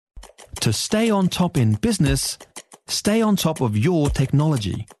To stay on top in business, stay on top of your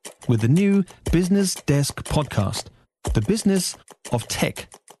technology with the new Business Desk podcast, The Business of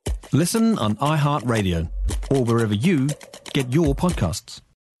Tech. Listen on iHeartRadio or wherever you get your podcasts.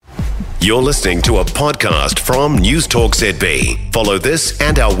 You're listening to a podcast from News Talk ZB. Follow this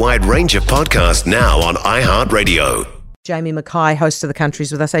and our wide range of podcasts now on iHeartRadio. Jamie Mackay, host of The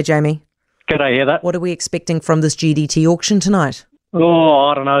Country's with us. Hey, Jamie. G'day, Heather. What are we expecting from this GDT auction tonight? Oh,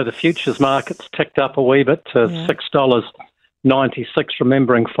 I don't know. The futures market's ticked up a wee bit to $6.96,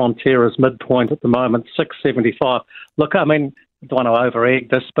 remembering Fonterra's midpoint at the moment, $6.75. Look, I mean, I don't want to over-egg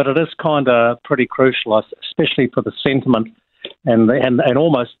this, but it is kind of pretty crucial, especially for the sentiment and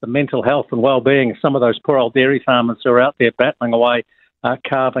almost the mental health and well-being of some of those poor old dairy farmers who are out there battling away,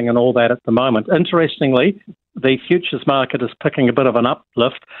 calving and all that at the moment. Interestingly, the futures market is picking a bit of an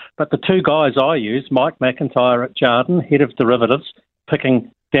uplift, but the two guys I use, Mike McIntyre at Jarden, head of derivatives, picking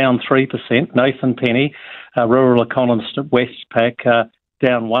down 3%, Nathan Penny, rural economist at Westpac,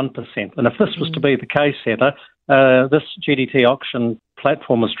 down 1%. And if this was to be the case, Heather, this GDT auction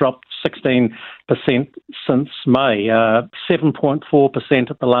platform has dropped 16% since May,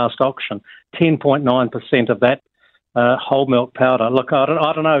 7.4% at the last auction, 10.9% of that whole milk powder. Look, I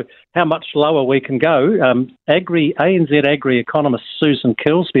don't know how much lower we can go. ANZ Agri economist Susan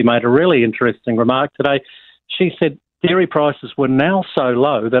Kilsby made a really interesting remark today. She said dairy prices were now so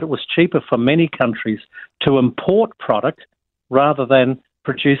low that it was cheaper for many countries to import product rather than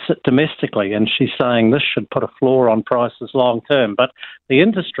produce it domestically. And she's saying this should put a floor on prices long term. But the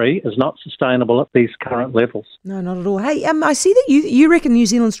industry is not sustainable at these current levels. No, not at all. Hey, I see that you reckon New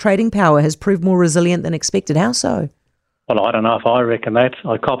Zealand's trading power has proved more resilient than expected. How so? Well, I don't know if I reckon that.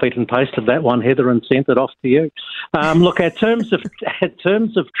 I copied and pasted that one, Heather, and sent it off to you. Look, our terms of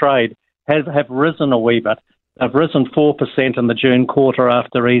trade have risen a wee bit. They've risen 4% in the June quarter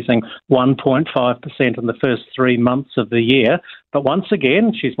after easing 1.5% in the first 3 months of the year. But once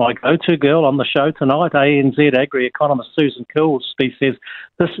again, she's my go-to girl on the show tonight. ANZ Agri economist Susan Kilsby says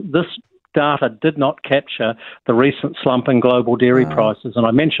this data did not capture the recent slump in global dairy prices, and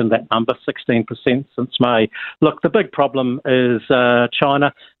I mentioned that number, 16% since May. Look, the big problem is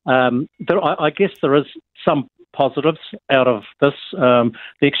China. I guess there is some positives out of this. The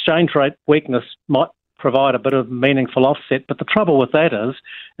exchange rate weakness might provide a bit of meaningful offset, but the trouble with that is,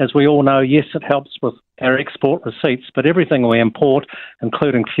 as we all know, yes, it helps with our export receipts, but everything we import,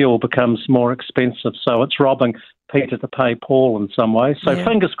 including fuel, becomes more expensive, so it's robbing Peter to pay Paul in some ways. So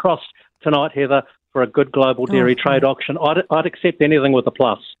fingers crossed tonight, Heather, for a good global dairy trade auction. I'd accept anything with a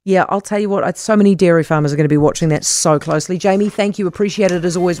plus. Yeah, I'll tell you what, so many dairy farmers are going to be watching that so closely. Jamie, thank you. Appreciate it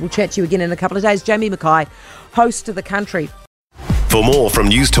as always. We'll chat to you again in a couple of days. Jamie Mackay, host of The Country. For more from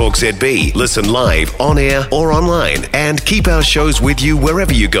News Talk ZB, listen live, on air or online, and keep our shows with you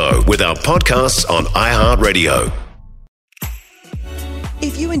wherever you go with our podcasts on iHeartRadio.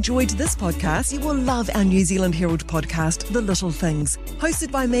 If you enjoyed this podcast, you will love our New Zealand Herald podcast, The Little Things,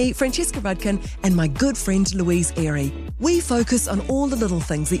 hosted by me, Francesca Rudkin, and my good friend Louise Airy. We focus on all the little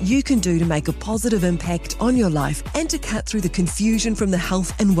things that you can do to make a positive impact on your life and to cut through the confusion from the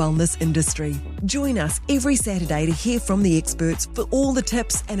health and wellness industry. Join us every Saturday to hear from the experts for all the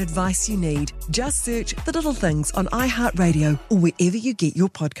tips and advice you need. Just search The Little Things on iHeartRadio or wherever you get your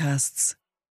podcasts.